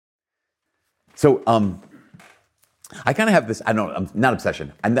So I kind of have this, I don't know, not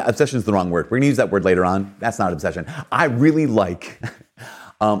obsession. Obsession is the wrong word. We're going to use that word later on. That's not obsession. I really like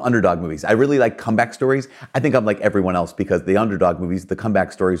underdog movies. I really like comeback stories. I think I'm like everyone else because the underdog movies, the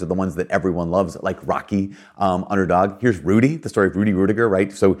comeback stories are the ones that everyone loves, like Rocky, underdog. Here's Rudy, the story of Rudy Rudiger,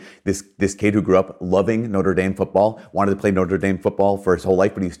 right? So this kid who grew up loving Notre Dame football, wanted to play Notre Dame football for his whole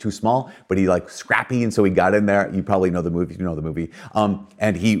life, but he was too small, but he like scrappy, and so he got in there. You probably know the movie,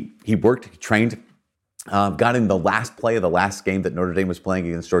 and he worked, he trained, got in the last play of the last game that Notre Dame was playing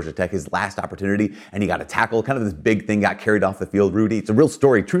against Georgia Tech, his last opportunity, and he got a tackle, kind of this big thing, got carried off the field. Rudy, it's a real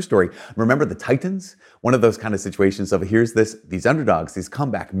story, true story. Remember the Titans? One of those kind of situations of here's these underdogs, these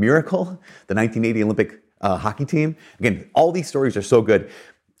comeback miracle, the 1980 Olympic hockey team. Again, all these stories are so good.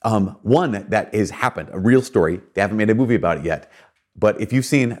 One that has happened, a real story. They haven't made a movie about it yet. But if you've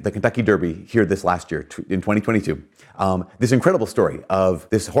seen the Kentucky Derby here this last year, in 2022, this incredible story of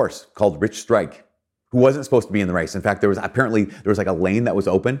this horse called Rich Strike, who wasn't supposed to be in the race. In fact, there was like a lane that was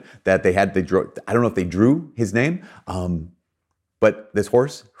open that I don't know if they drew his name, but this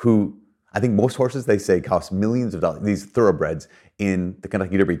horse, who I think most horses, they say, cost millions of dollars. These thoroughbreds in the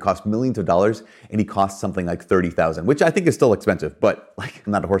Kentucky Derby cost millions of dollars, and he cost something like $30,000, which I think is still expensive, but like,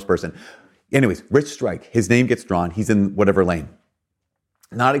 I'm not a horse person. Anyways, Rich Strike, his name gets drawn. He's in whatever lane.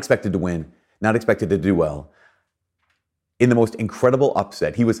 Not expected to win, not expected to do well. In the most incredible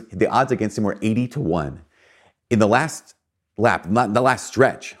upset, the odds against him were 80-1. In the last lap, not the last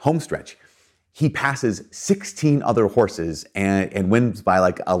stretch, home stretch, he passes 16 other horses and wins by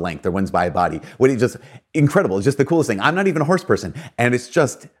like a length or wins by a body. It's just incredible. It's just the coolest thing. I'm not even a horse person, and it's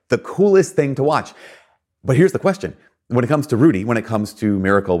just the coolest thing to watch. But here's the question. When it comes to Rudy, when it comes to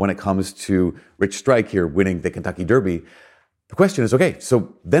Miracle, when it comes to Rich Strike here winning the Kentucky Derby, the question is, okay,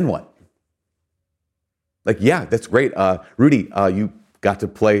 so then what? Like, yeah, that's great. Rudy, you got to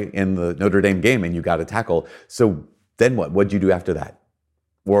play in the Notre Dame game and you got a tackle. So then what? What'd you do after that?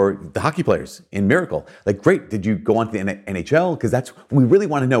 Or the hockey players in Miracle. Like, great. Did you go on to the NHL? Because that's what we really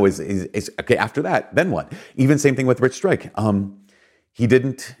want to know is okay, after that, then what? Even same thing with Rich Strike. He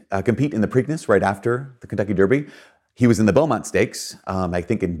didn't compete in the Preakness right after the Kentucky Derby. He was in the Belmont Stakes, I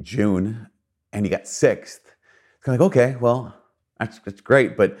think in June, and he got sixth. It's kind of like, okay, well, that's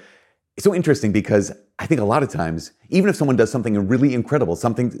great. But it's so interesting because I think a lot of times, even if someone does something really incredible,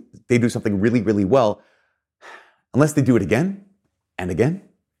 they do something really, really well, unless they do it again and again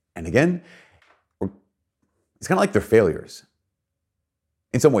and again, it's kind of like they're failures.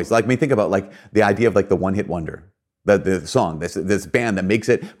 In some ways, like, think about like the idea of like the one-hit wonder, the song, this band that makes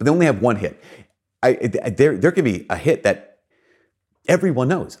it, but they only have one hit. There can be a hit that everyone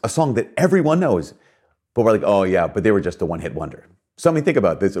knows, a song that everyone knows, but we're like, oh yeah, but they were just a one-hit wonder. So think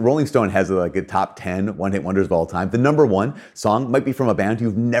about this. Rolling Stone has like a top 10 one-hit wonders of all time. The number one song might be from a band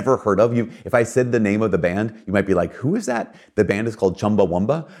you've never heard of. If I said the name of the band, you might be like, who is that? The band is called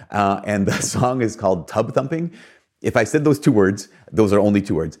Chumbawamba, and the song is called Tub Thumping. If I said those two words, those are only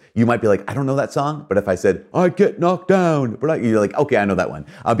two words, you might be like, I don't know that song. But if I said, I get knocked down, you're like, okay, I know that one.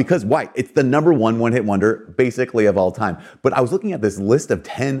 Because why? It's the number one-hit wonder, basically, of all time. But I was looking at this list of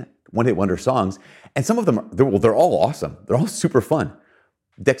 10 one-hit wonder songs, and some of them, they're all awesome. They're all super fun.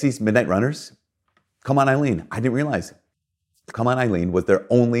 Dexy's Midnight Runners, Come On Eileen. I didn't realize Come On Eileen was their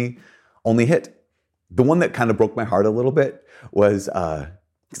only hit. The one that kind of broke my heart a little bit was,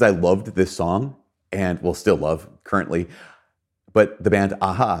 because I loved this song, and will still love currently, but the band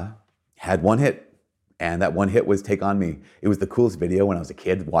a-ha had one hit, and that one hit was Take On Me. It was the coolest video when I was a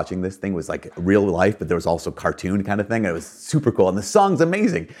kid watching this thing. It was like real life, but there was also cartoon kind of thing, and it was super cool, and the song's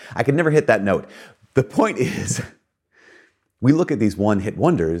amazing. I could never hit that note. The point is, we look at these one-hit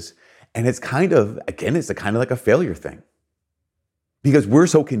wonders, and it's kind of like a failure thing. Because we're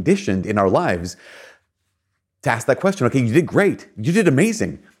so conditioned in our lives to ask that question, okay, you did great, you did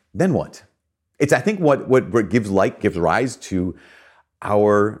amazing, then what? It's, I think, what gives rise to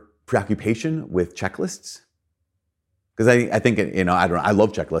our preoccupation with checklists. Because I think, I don't know, I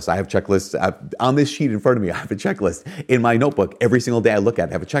love checklists. I have checklists. On this sheet in front of me, I have a checklist. In my notebook, every single day I look at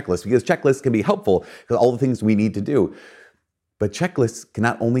it, I have a checklist. Because checklists can be helpful, because all the things we need to do. But checklists can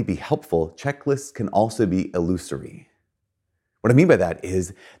not only be helpful, checklists can also be illusory. What I mean by that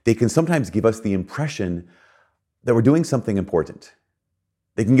is they can sometimes give us the impression that we're doing something important.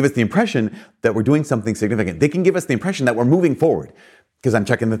 They can give us the impression that we're doing something significant. They can give us the impression that we're moving forward because I'm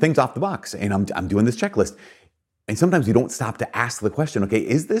checking the things off the box and I'm doing this checklist. And sometimes you don't stop to ask the question, okay,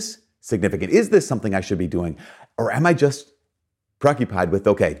 is this significant? Is this something I should be doing? Or am I just preoccupied with,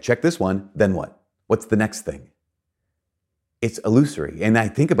 okay, check this one, then what? What's the next thing? It's illusory. And I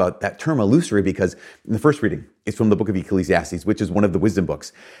think about that term illusory because in the first reading, it's from the book of Ecclesiastes, which is one of the wisdom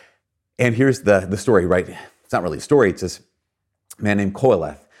books. And here's the story, right? It's not really a story. It's this man named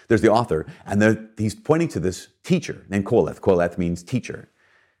Qoheleth. There's the author, and he's pointing to this teacher named Qoheleth. Qoheleth means teacher.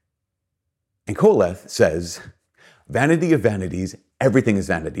 And Qoheleth says, vanity of vanities, everything is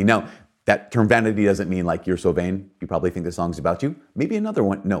vanity. Now, that term vanity doesn't mean like you're so vain. You probably think the song's about you. Maybe another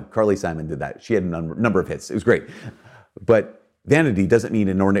one. No, Carly Simon did that. She had a number of hits. It was great. But vanity doesn't mean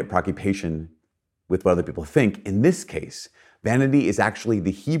inordinate preoccupation with what other people think. In this case, vanity is actually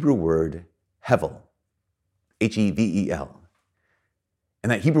the Hebrew word hevel, Hevel.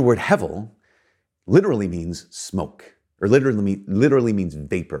 And that Hebrew word hevel literally means smoke, or literally means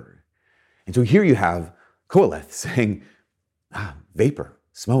vapor. And so here you have Qoheleth saying, vapor,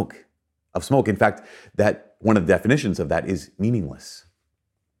 smoke, of smoke. In fact, that one of the definitions of that is meaningless.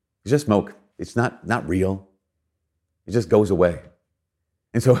 It's just smoke. It's not real. It just goes away.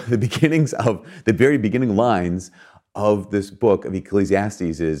 And so the very beginning lines of this book of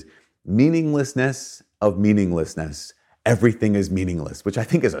Ecclesiastes is meaninglessness of meaninglessness. Everything is meaningless, which I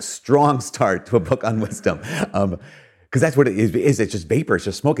think is a strong start to a book on wisdom. Because that's what it is. It's just vapor. It's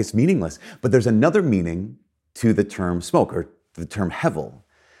just smoke. It's meaningless. But there's another meaning to the term smoke, or the term hevel.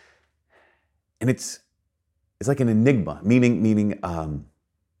 And it's like an enigma, meaning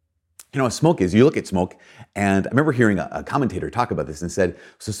smoke is, you look at smoke, and I remember hearing a commentator talk about this and said,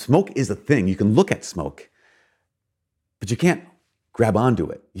 so smoke is a thing. You can look at smoke, but you can't grab onto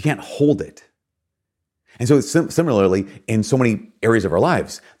it. You can't hold it. And so similarly, in so many areas of our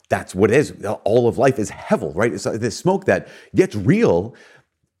lives, that's what it is. All of life is hevel, right? It's this smoke that gets real,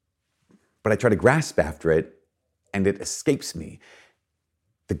 but I try to grasp after it, and it escapes me.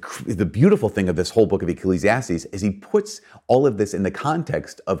 The beautiful thing of this whole book of Ecclesiastes is he puts all of this in the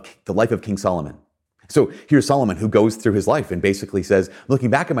context of the life of King Solomon. So here's Solomon, who goes through his life and basically says, looking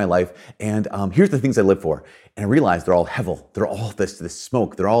back at my life, and here's the things I live for. And I realize they're all hevel. They're all this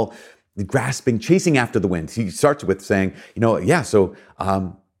smoke. They're all grasping, chasing after the wind. He starts with saying, so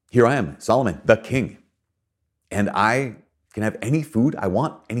here I am, Solomon, the king. And I can have any food I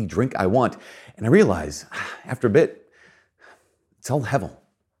want, any drink I want. And I realize after a bit, it's all hevel.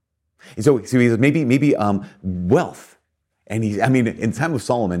 And so he says, maybe wealth. And in the time of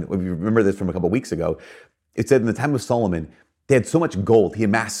Solomon, if you remember this from a couple of weeks ago, it said in the time of Solomon, they had so much gold, he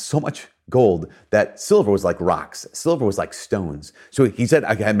amassed so much gold that silver was like rocks, silver was like stones. So he said,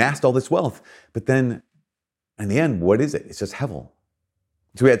 I amassed all this wealth, but then in the end, what is it? It's just hevel.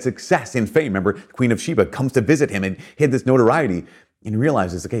 So he had success in fame. Remember, the Queen of Sheba comes to visit him, and he had this notoriety, and he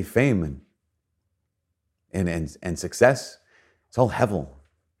realizes, okay, fame and success, it's all hevel.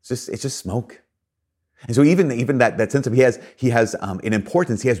 It's just smoke. And so even that sense of he has an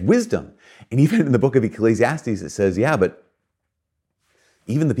importance, he has wisdom. And even in the book of Ecclesiastes, it says, but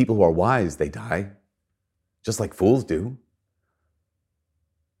even the people who are wise, they die, just like fools do.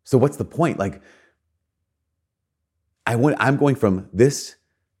 So what's the point? Like, I'm going from this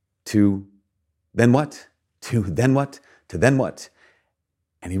to then what? To then what? To then what?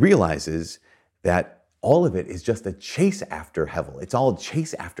 And he realizes that all of it is just a chase after hevel. It's all a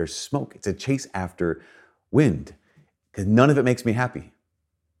chase after smoke. It's a chase after wind, because none of it makes me happy.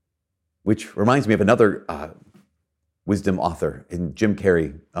 Which reminds me of another wisdom author, in Jim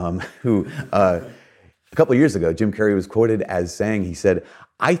Carrey, who a couple of years ago, Jim Carrey was quoted as saying, he said,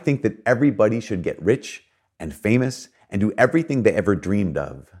 I think that everybody should get rich and famous and do everything they ever dreamed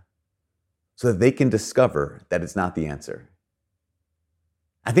of so that they can discover that it's not the answer.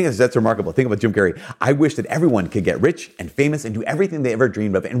 I think that's remarkable. Think about Jim Carrey. I wish that everyone could get rich and famous and do everything they ever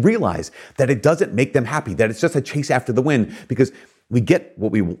dreamed of and realize that it doesn't make them happy, that it's just a chase after the wind, because we get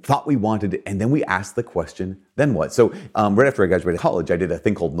what we thought we wanted, and then we ask the question, then what? So right after I graduated college, I did a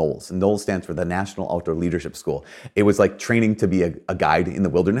thing called NOLS, and NOLS stands for the National Outdoor Leadership School. It was like training to be a guide in the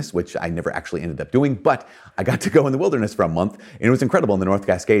wilderness, which I never actually ended up doing, but I got to go in the wilderness for a month, and it was incredible in the North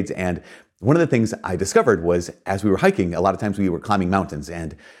Cascades. And one of the things I discovered was, as we were hiking, a lot of times we were climbing mountains,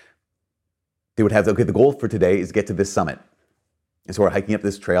 and they would have, okay, the goal for today is to get to this summit. And so we're hiking up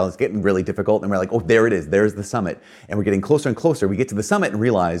this trail, it's getting really difficult, and we're like, oh, there it is, there's the summit. And we're getting closer and closer. We get to the summit and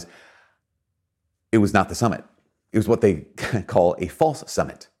realize it was not the summit. It was what they call a false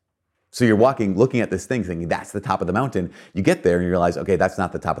summit. So you're walking, looking at this thing, thinking that's the top of the mountain. You get there and you realize, okay, that's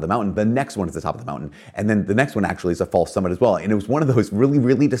not the top of the mountain. The next one is the top of the mountain. And then the next one actually is a false summit as well. And it was one of those really,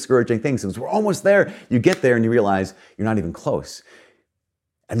 really discouraging things. It was, we're almost there. You get there and you realize you're not even close.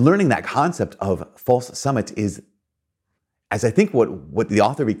 And learning that concept of false summit is, as I think what the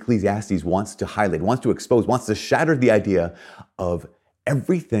author of Ecclesiastes wants to highlight, wants to expose, wants to shatter the idea of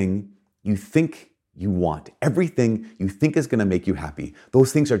everything you think you want, everything you think is going to make you happy.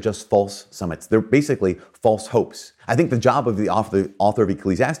 Those things are just false summits. They're basically false hopes. I think the job of the author of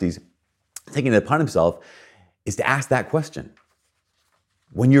Ecclesiastes taking it upon himself is to ask that question.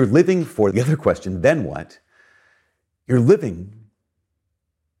 When you're living for the other question, then what? You're living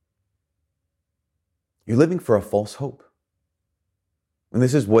for a false hope. And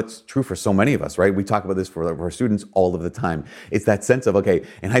this is what's true for so many of us, right? We talk about this for our students all of the time. It's that sense of, okay,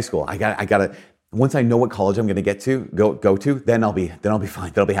 in high school, I gotta, once I know what college I'm gonna go to, then I'll be fine,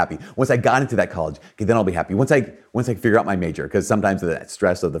 then I'll be happy. Once I got into that college, okay, then I'll be happy. Once I figure out my major, because sometimes that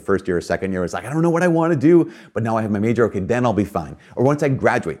stress of the first year or second year is like, I don't know what I want to do, but now I have my major, okay, then I'll be fine. Or once I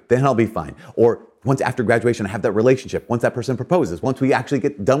graduate, then I'll be fine. Or once after graduation, I have that relationship. Once that person proposes, once we actually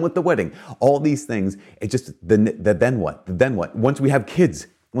get done with the wedding, all these things, it's just the then what? The then what? Once we have kids,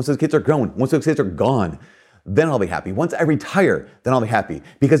 once those kids are grown, once those kids are gone, then I'll be happy. Once I retire, then I'll be happy.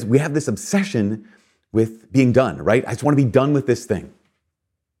 Because we have this obsession with being done, right? I just want to be done with this thing.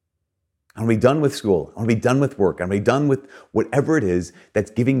 I want to be done with school. I want to be done with work. I want to be done with whatever it is that's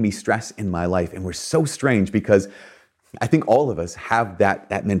giving me stress in my life. And we're so strange because I think all of us have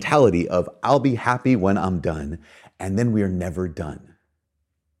that mentality of I'll be happy when I'm done, and then we are never done.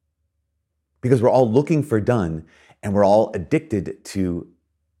 Because we're all looking for done, and we're all addicted to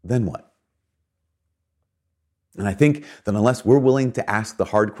then what? And I think that unless we're willing to ask the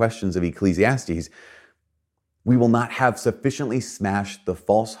hard questions of Ecclesiastes, we will not have sufficiently smashed the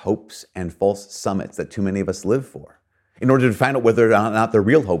false hopes and false summits that too many of us live for, in order to find out whether or not their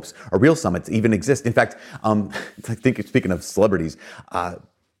real hopes or real summits even exist. In fact, I think speaking of celebrities,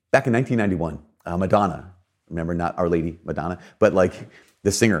 back in 1991, Madonna, remember not Our Lady Madonna, but like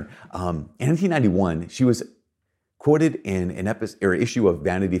the singer, in 1991, she was quoted in an issue of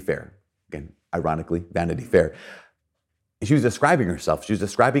Vanity Fair. Again, ironically, Vanity Fair. She was describing herself. She was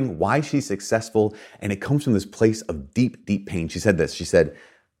describing why she's successful, and it comes from this place of deep, deep pain. She said this. She said,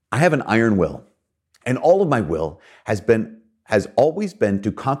 "I have an iron will. And all of my will has always been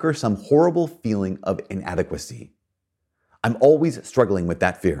to conquer some horrible feeling of inadequacy. I'm always struggling with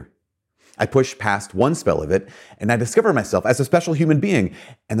that fear. I push past one spell of it, and I discover myself as a special human being.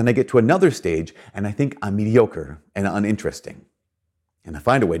 And then I get to another stage, and I think I'm mediocre and uninteresting. And I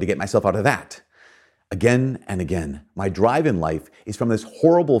find a way to get myself out of that. Again and again, my drive in life is from this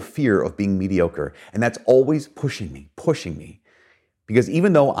horrible fear of being mediocre. And that's always pushing me. Because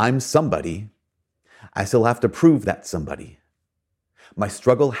even though I'm somebody, I still have to prove that somebody. My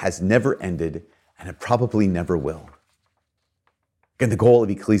struggle has never ended, and it probably never will." Again, the goal of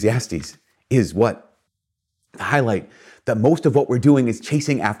Ecclesiastes is what? To highlight that most of what we're doing is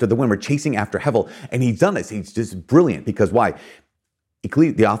chasing after the wind. We're chasing after Hevel. And he's done this. He's just brilliant. Because why?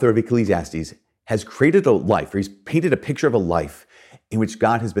 The author of Ecclesiastes has created a life, or he's painted a picture of a life in which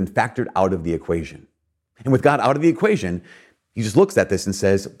God has been factored out of the equation. And with God out of the equation, he just looks at this and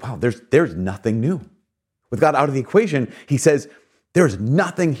says, wow, there's nothing new. With God out of the equation, he says, there's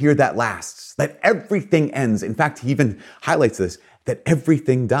nothing here that lasts, that everything ends. In fact, he even highlights this, that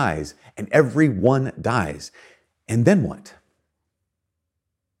everything dies and everyone dies. And then what?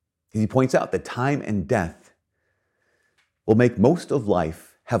 He points out that time and death will make most of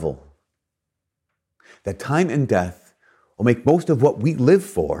life Hevel. That time and death will make most of what we live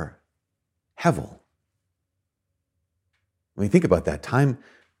for Hevel. When you think about that, time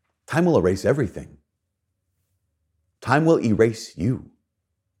will erase everything. Time will erase you.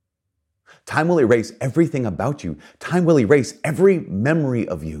 Time will erase everything about you. Time will erase every memory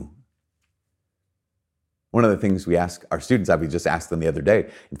of you. One of the things we ask our students, we just asked them the other day,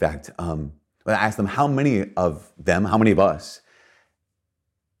 in fact, I asked them how many of us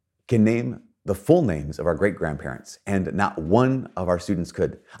can name the full names of our great-grandparents, and not one of our students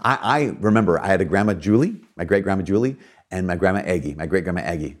could. I remember I had a grandma Julie, my great-grandma Julie, and my grandma Aggie, my great-grandma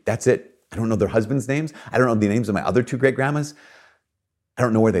Aggie. That's it. I don't know their husbands' names. I don't know the names of my other two great-grandmas. I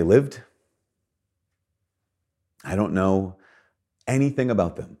don't know where they lived. I don't know anything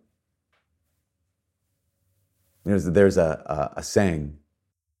about them. There's a saying,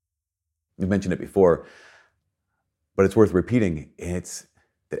 you've mentioned it before, but it's worth repeating. It's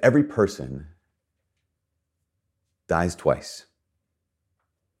that every person dies twice.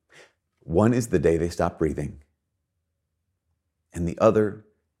 One is the day they stop breathing, and the other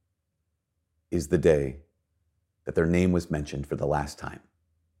is the day that their name was mentioned for the last time.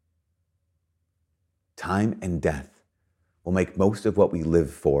 Time and death will make most of what we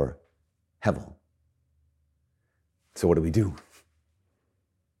live for Hevel. So what do we do?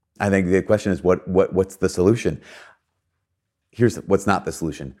 I think the question is, what's the solution? Here's what's not the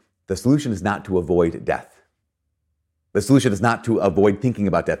solution. The solution is not to avoid death. The solution is not to avoid thinking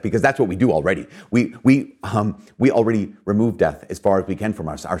about death, because that's what we do already. We already remove death as far as we can from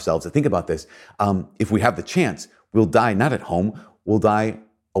ourselves. So think about this. If we have the chance, we'll die not at home, we'll die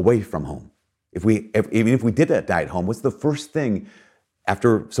away from home. Even if we did that die at home, what's the first thing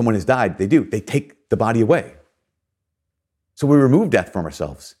after someone has died they do? They take the body away. So we remove death from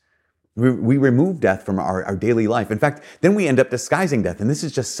ourselves. We remove death from our daily life. In fact, then we end up disguising death. And this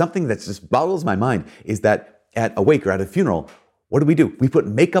is just something that just boggles my mind, is that at a wake or at a funeral, what do? We put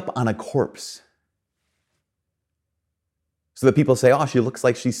makeup on a corpse so that people say, oh, she looks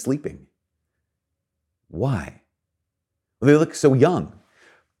like she's sleeping. Why? Well, they look so young.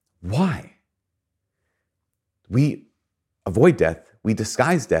 Why? We avoid death, we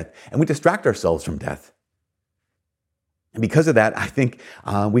disguise death, and we distract ourselves from death. And because of that, I think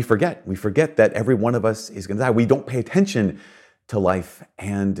we forget. We forget that every one of us is going to die. We don't pay attention to life,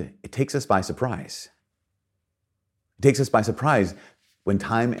 and it takes us by surprise. It takes us by surprise when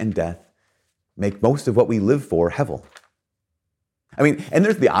time and death make most of what we live for hevel. I mean, and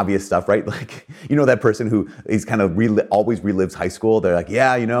there's the obvious stuff, right? Like, that person who is kind of always relives high school. They're like,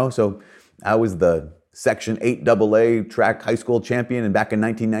 yeah, so I was the Section 8 AA track high school champion and back in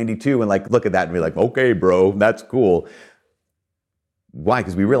 1992. And like, look at that and be like, okay, bro, that's cool. Why?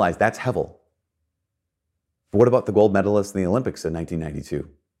 Because we realize that's hevel. But what about the gold medalist in the Olympics in 1992?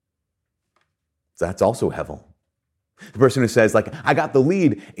 So that's also hevel. The person who says, like, I got the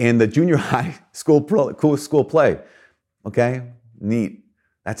lead in the junior high school play. Okay, neat.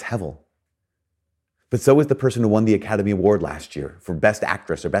 That's hevel. But so is the person who won the Academy Award last year for Best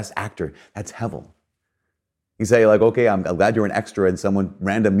Actress or Best Actor. That's hevel. You say, like, okay, I'm glad you're an extra in some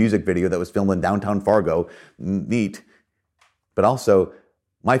random music video that was filmed in downtown Fargo. Neat. But also,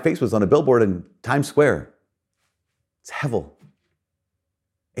 my face was on a billboard in Times Square. It's hevel.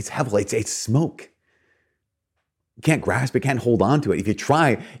 It's hevel. It's smoke. You can't grasp it, can't hold on to it. If you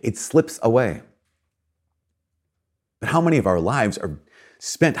try, it slips away. But how many of our lives are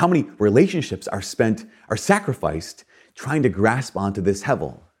spent, how many relationships are sacrificed trying to grasp onto this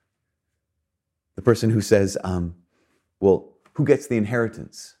hevel? The person who says, well, who gets the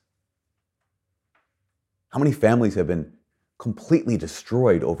inheritance? How many families have been completely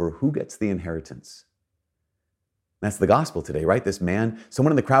destroyed over who gets the inheritance? That's the gospel today, right? This man,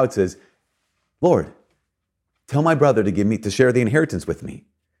 someone in the crowd says, Lord, tell my brother to share the inheritance with me.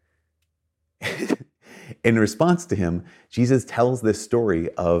 In response to him, Jesus tells this story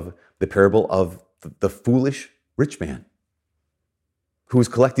of the parable of the foolish rich man who's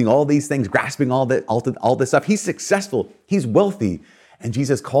collecting all these things, grasping all this stuff. He's successful, he's wealthy, and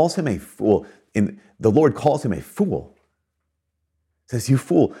Jesus calls him a fool. The Lord calls him a fool. Says, you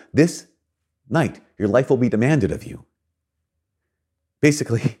fool, this night your life will be demanded of you.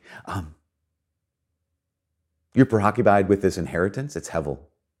 Basically, you're preoccupied with this inheritance, it's hevel.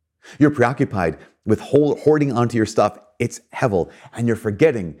 You're preoccupied with hoarding onto your stuff, it's hevel. And you're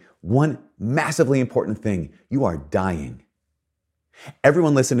forgetting one massively important thing. You are dying.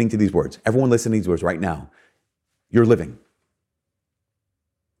 Everyone listening to these words right now, you're living.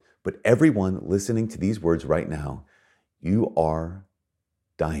 But everyone listening to these words right now, you are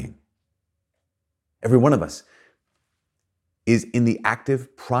dying. Every one of us is in the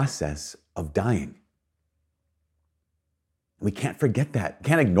active process of dying. We can't forget that,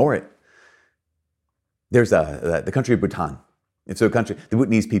 can't ignore it. There's the country of Bhutan. It's a country, the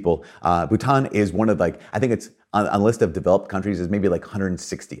Bhutanese people. Bhutan is one of I think it's on a list of developed countries is maybe like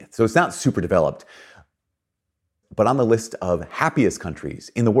 160th. So it's not super developed, but on the list of happiest countries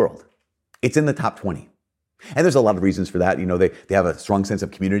in the world, it's in the top 20. And there's a lot of reasons for that. They have a strong sense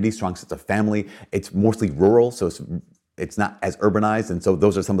of community, strong sense of family. It's mostly rural, so it's not as urbanized. And so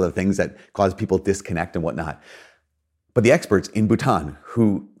those are some of the things that cause people disconnect and whatnot. But the experts in Bhutan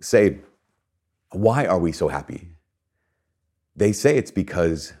who say, why are we so happy? They say it's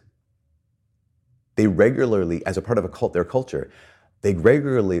because they regularly, as a part of their culture, they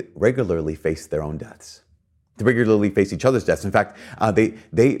regularly face their own deaths. They regularly face each other's deaths. In fact,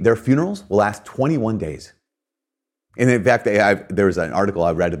 their funerals will last 21 days. And in fact, there was an article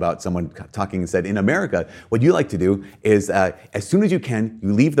I read about someone talking and said, in America, what you like to do is, as soon as you can,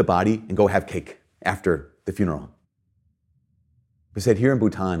 you leave the body and go have cake after the funeral. They said, here in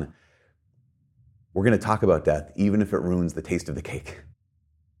Bhutan, we're going to talk about death, even if it ruins the taste of the cake.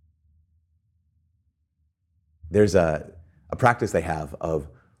 There's a practice they have of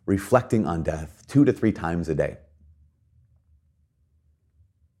reflecting on death 2 to 3 times a day.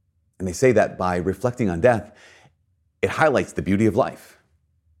 And they say that by reflecting on death, it highlights the beauty of life.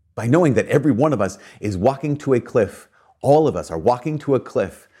 By knowing that every one of us is walking to a cliff, all of us are walking to a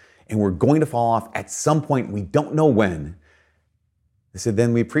cliff, and we're going to fall off at some point, we don't know when. They said,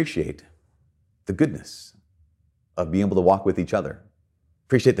 then we appreciate the goodness of being able to walk with each other.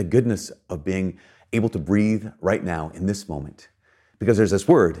 Appreciate the goodness of being able to breathe right now in this moment. Because there's this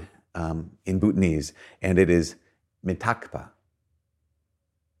word in Bhutanese, and it is Mitakpa.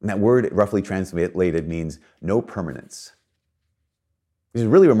 And that word, roughly translated, means no permanence. This is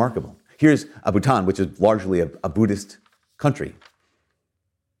really remarkable. Here's Bhutan, which is largely a Buddhist country.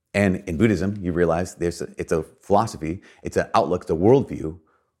 And in Buddhism, you realize it's a philosophy, it's an outlook, it's a worldview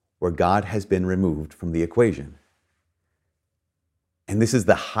where God has been removed from the equation. And this is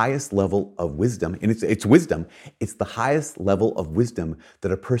the highest level of wisdom, and it's wisdom. It's the highest level of wisdom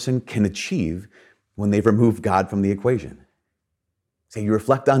that a person can achieve when they've removed God from the equation. So you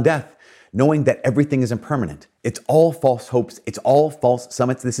reflect on death, knowing that everything is impermanent. It's all false hopes. It's all false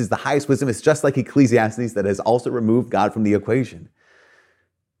summits. This is the highest wisdom. It's just like Ecclesiastes that has also removed God from the equation.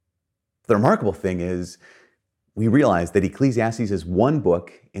 The remarkable thing is we realize that Ecclesiastes is one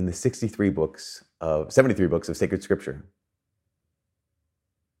book in the 73 books of sacred scripture.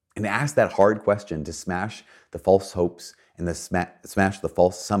 And to ask that hard question, to smash the false hopes and smash the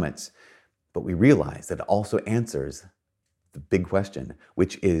false summits, but we realize that it also answers the big question,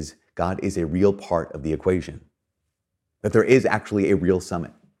 which is God is a real part of the equation. That there is actually a real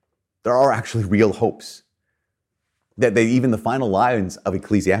summit. There are actually real hopes. That even the final lines of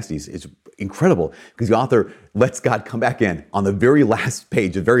Ecclesiastes is incredible because the author lets God come back in on the very last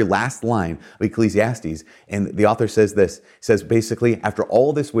page, the very last line of Ecclesiastes. And the author says this, says basically, after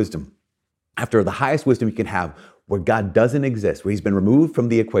all this wisdom, after the highest wisdom you can have, where God doesn't exist, where he's been removed from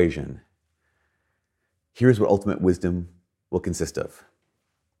the equation, here's what ultimate wisdom will consist of.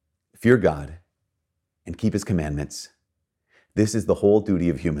 Fear God and keep his commandments. This is the whole duty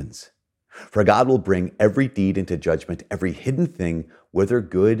of humans. For God will bring every deed into judgment, every hidden thing, whether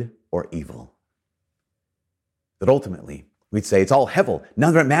good or evil. That ultimately, we'd say it's all hevel,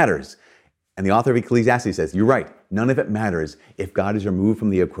 none of it matters. And the author of Ecclesiastes says, you're right, none of it matters if God is removed from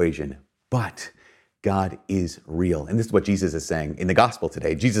the equation, but God is real. And this is what Jesus is saying in the gospel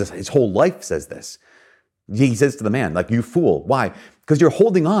today. Jesus, his whole life says this. He says to the man, like, you fool. Why? Because you're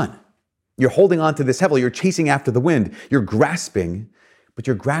holding on. You're holding on to this hevel. You're chasing after the wind. You're grasping, but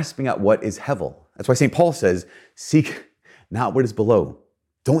you're grasping at what is hevel. That's why St. Paul says, seek not what is below.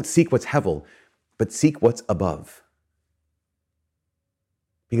 Don't seek what's hevel, but seek what's above.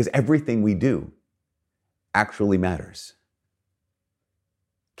 Because everything we do actually matters.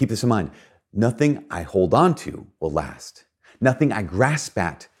 Keep this in mind. Nothing I hold on to will last. Nothing I grasp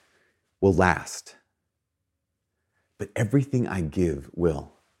at will last. But everything I give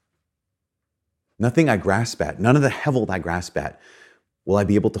will. Nothing I grasp at, none of the hevel I grasp at, will I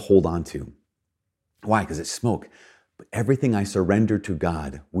be able to hold on to. Why? Because it's smoke. But everything I surrender to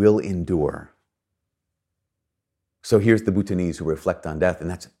God will endure. So here's the Bhutanese who reflect on death, and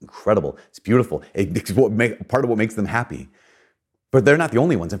that's incredible. It's beautiful. It's part of what makes them happy. But they're not the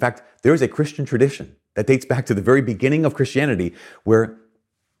only ones. In fact, there is a Christian tradition that dates back to the very beginning of Christianity where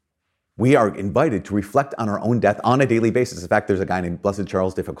we are invited to reflect on our own death on a daily basis. In fact, there's a guy named Blessed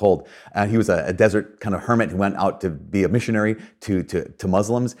Charles de Foucauld. He was a desert kind of hermit who went out to be a missionary to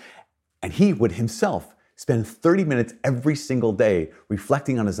Muslims. And he would himself spend 30 minutes every single day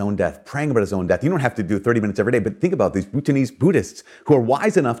reflecting on his own death, praying about his own death. You don't have to do 30 minutes every day, but think about these Bhutanese Buddhists who are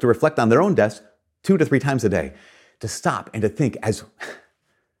wise enough to reflect on their own deaths 2 to 3 times a day, to stop and to think as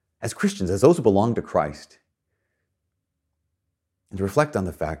Christians, as those who belong to Christ, and to reflect on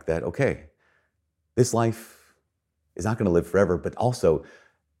the fact that, okay, this life is not going to live forever, but also,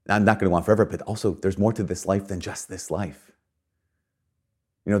 I'm not going to go on forever, but also there's more to this life than just this life.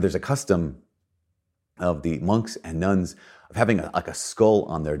 You know, there's a custom of the monks and nuns of having a skull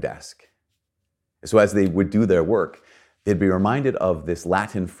on their desk. So as they would do their work, they'd be reminded of this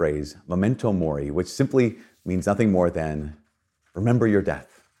Latin phrase, memento mori, which simply means nothing more than remember your death.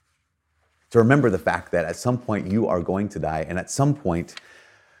 To remember the fact that at some point you are going to die, and at some point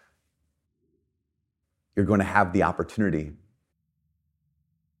you're going to have the opportunity,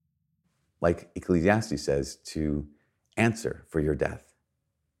 like Ecclesiastes says, to answer for your death.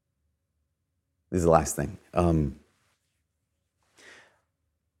 This is the last thing.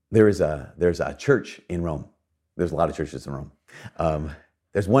 There's a church in Rome. There's a lot of churches in Rome.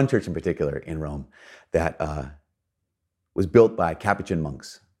 There's one church in particular in Rome that was built by Capuchin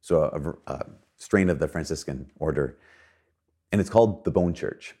monks. So a strain of the Franciscan order. And it's called the Bone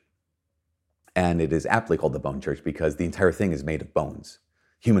Church. And it is aptly called the Bone Church because the entire thing is made of bones,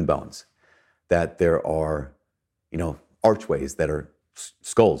 human bones. That there are, archways that are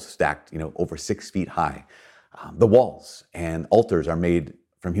skulls stacked, over 6 feet high. The walls and altars are made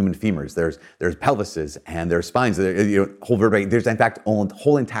from human femurs. There's pelvises and there's spines. Whole vertebrae. There's in fact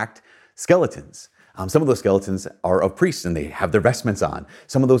whole intact skeletons. Some of those skeletons are of priests and they have their vestments on.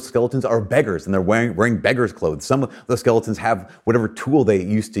 Some of those skeletons are beggars and they're wearing beggars' clothes. Some of those skeletons have whatever tool they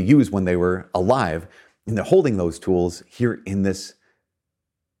used to use when they were alive, and they're holding those tools here in this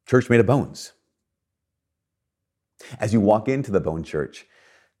church made of bones. As you walk into the bone church,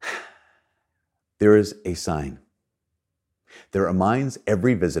 there is a sign that reminds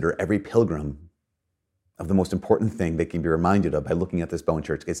every visitor, every pilgrim, of the most important thing they can be reminded of by looking at this bone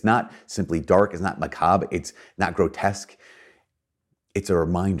church. It's not simply dark, it's not macabre, it's not grotesque. It's a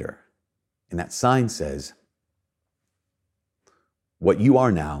reminder. And that sign says, what you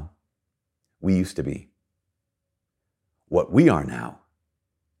are now, we used to be. What we are now,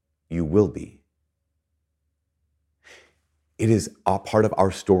 you will be. It is a part of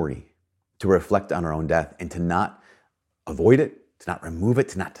our story to reflect on our own death and to not avoid it, to not remove it,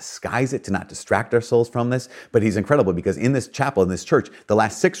 to not disguise it, to not distract ourselves from this. But he's incredible because in this chapel, in this church, the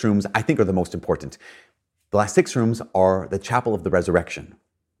last 6 rooms I think are the most important. The last 6 rooms are the chapel of the resurrection.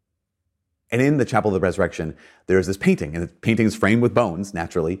 And in the chapel of the resurrection, there's this painting, and the painting is framed with bones,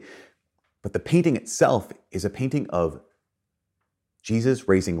 naturally. But the painting itself is a painting of Jesus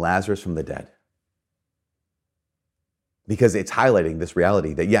raising Lazarus from the dead. Because it's highlighting this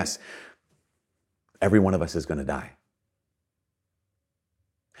reality that yes, every one of us is going to die.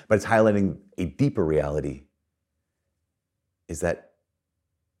 But it's highlighting a deeper reality is that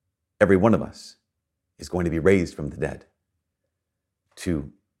every one of us is going to be raised from the dead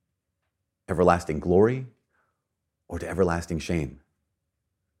to everlasting glory or to everlasting shame.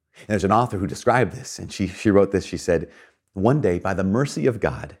 And there's an author who described this, and she wrote this. She said, one day, by the mercy of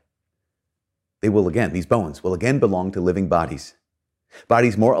God, they will again, these bones will again belong to living bodies,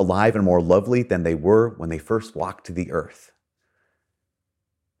 bodies more alive and more lovely than they were when they first walked to the earth.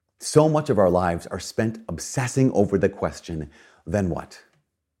 So much of our lives are spent obsessing over the question, then what?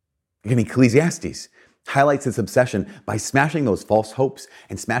 Again, Ecclesiastes highlights this obsession by smashing those false hopes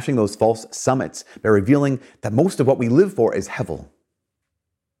and smashing those false summits, by revealing that most of what we live for is hevel.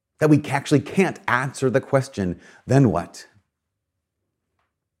 That we actually can't answer the question, then what?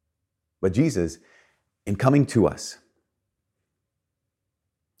 But Jesus, in coming to us,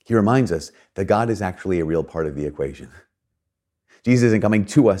 he reminds us that God is actually a real part of the equation. Jesus, in coming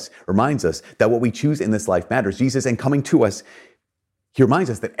to us, reminds us that what we choose in this life matters. Jesus, in coming to us, he reminds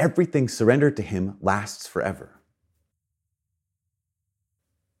us that everything surrendered to him lasts forever.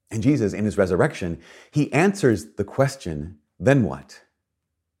 And Jesus, in his resurrection, he answers the question, then what?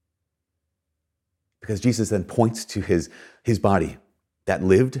 Because Jesus then points to his body that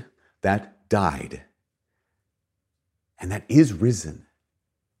lived, that died, and that is risen.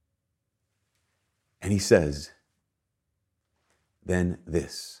 And he says, then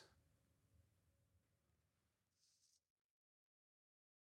this.